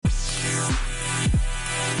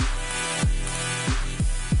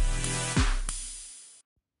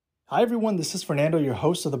Hi everyone, this is Fernando, your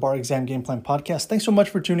host of the Bar Exam Game Plan Podcast. Thanks so much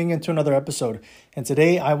for tuning in to another episode. And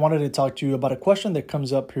today I wanted to talk to you about a question that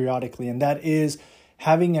comes up periodically, and that is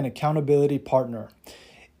having an accountability partner.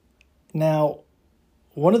 Now,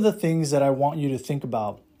 one of the things that I want you to think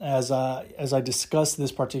about as I discuss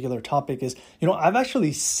this particular topic is, I've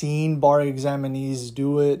actually seen bar examinees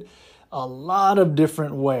do it a lot of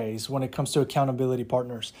different ways when it comes to accountability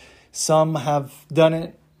partners. Some have done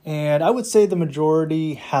it, and I would say the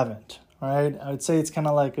majority haven't, right? I would say it's kind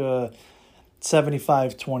of like a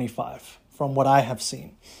 75-25 from what I have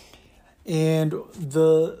seen. And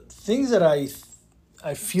the things that I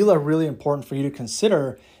feel are really important for you to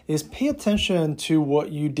consider is pay attention to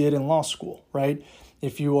what you did in law school, right?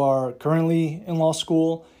 If you are currently in law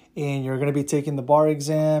school and you're going to be taking the bar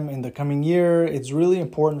exam in the coming year, it's really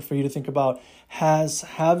important for you to think about, has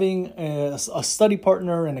having a study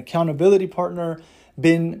partner, an accountability partner,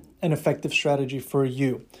 been an effective strategy for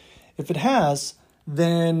you? If it has,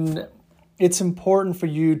 then it's important for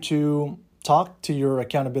you to talk to your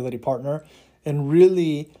accountability partner and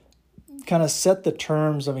really kind of set the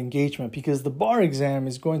terms of engagement, because the bar exam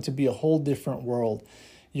is going to be a whole different world.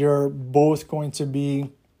 You're both going to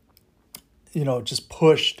be, just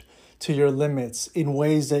pushed to your limits in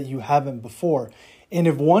ways that you haven't before. And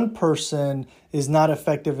if one person is not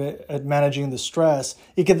effective at managing the stress,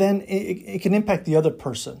 it can impact the other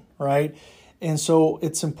person, right? And so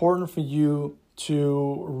it's important for you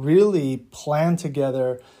to really plan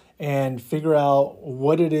together and figure out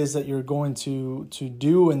what it is that you're going to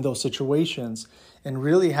do in those situations, and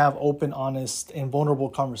really have open, honest, and vulnerable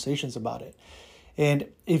conversations about it. And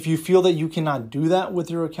if you feel that you cannot do that with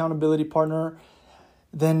your accountability partner,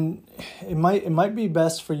 then it might be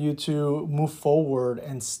best for you to move forward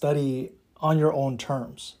and study on your own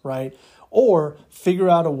terms, right? Or figure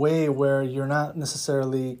out a way where you're not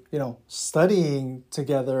necessarily, studying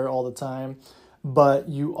together all the time, but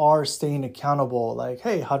you are staying accountable. Like,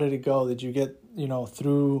 hey, how did it go? Did you get,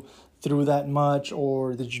 through that much,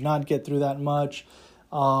 or did you not get through that much?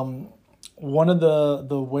 One of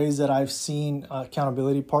the ways that I've seen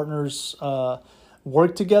accountability partners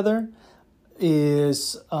work together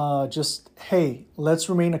is just, hey, let's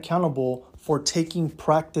remain accountable for taking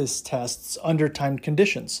practice tests under timed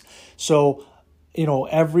conditions. So,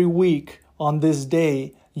 every week on this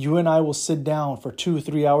day, you and I will sit down for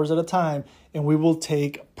 2-3 hours at a time, and we will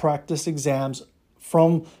take practice exams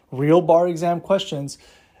from real bar exam questions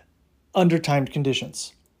under timed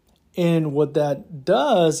conditions. And what that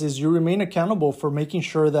does is you remain accountable for making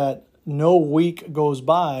sure that no week goes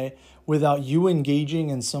by without you engaging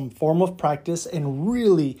in some form of practice and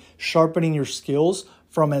really sharpening your skills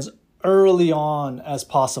from as early on as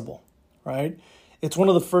possible, right? It's one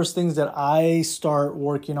of the first things that I start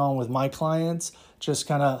working on with my clients, just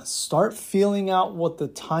kind of start feeling out what the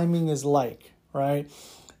timing is like, right?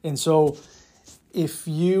 And so if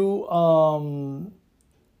you,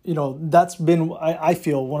 that's been, I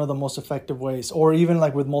feel, one of the most effective ways. Or even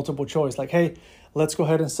like with multiple choice, like, hey, let's go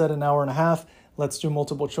ahead and set an hour and a half. Let's do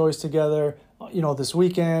multiple choice together, this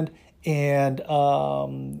weekend, and,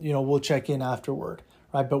 we'll check in afterward,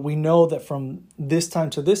 right? But we know that from this time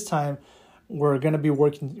to this time, we're going to be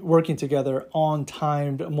working together on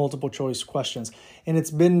timed multiple choice questions. And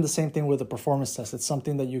it's been the same thing with the performance test. It's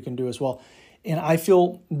something that you can do as well. And I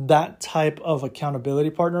feel that type of accountability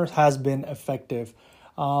partner has been effective.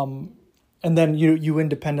 And then you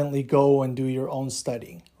independently go and do your own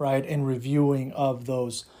studying, right? And reviewing of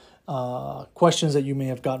those questions that you may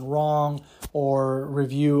have gotten wrong, or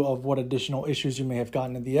review of what additional issues you may have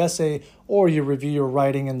gotten in the essay, or you review your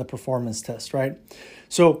writing in the performance test, right?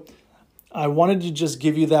 So I wanted to just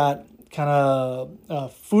give you that kind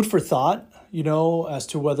of food for thought, as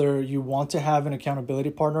to whether you want to have an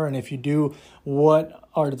accountability partner. And if you do, what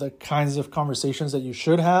are the kinds of conversations that you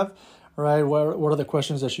should have, right? What are the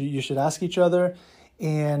questions that you should ask each other?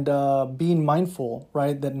 And being mindful,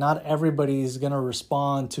 right, that not everybody is going to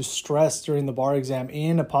respond to stress during the bar exam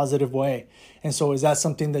in a positive way. And so is that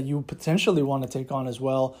something that you potentially want to take on as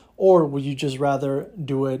well? Or would you just rather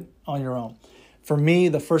do it on your own? For me,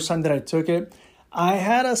 the first time that I took it, I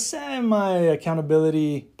had a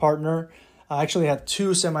semi-accountability partner. I actually had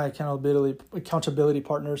two accountability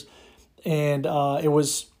partners. And it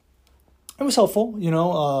was helpful,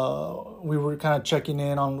 we were kind of checking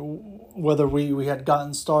in on whether we had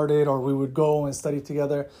gotten started, or we would go and study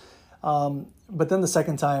together. But then the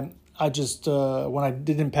second time, I just, when I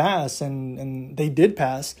didn't pass and they did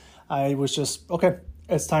pass, I was just, okay,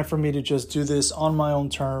 it's time for me to just do this on my own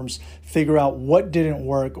terms, figure out what didn't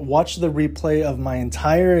work, watch the replay of my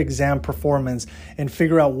entire exam performance, and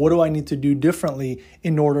figure out what do I need to do differently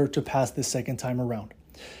in order to pass this second time around.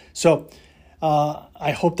 So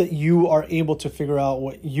I hope that you are able to figure out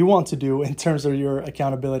what you want to do in terms of your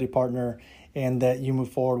accountability partner and that you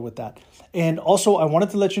move forward with that. And also, I wanted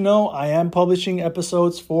to let you know I am publishing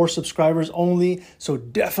episodes for subscribers only, so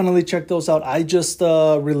definitely check those out. I just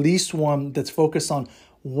released one that's focused on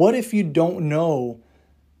what if you don't know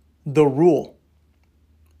the rule.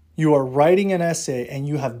 You are writing an essay and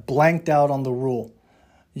you have blanked out on the rule.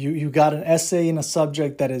 You got an essay in a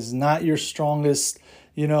subject that is not your strongest,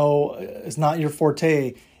 is not your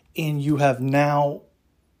forte, and you have now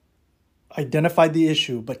identified the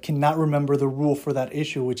issue but cannot remember the rule for that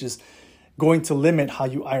issue, which is going to limit how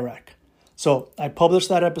you IRAC. So I published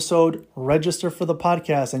that episode, register for the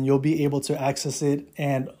podcast, and you'll be able to access it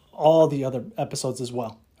and all the other episodes as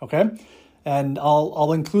well. Okay? And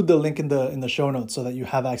I'll include the link in the show notes so that you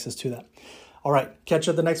have access to that. All right, catch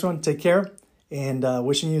you at the next one. Take care, and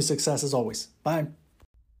wishing you success as always. Bye.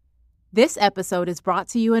 This episode is brought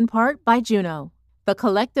to you in part by Juno, the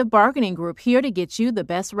collective bargaining group here to get you the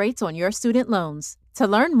best rates on your student loans. To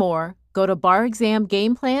learn more, go to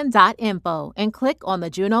barexamgameplan.info and click on the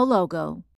Juno logo.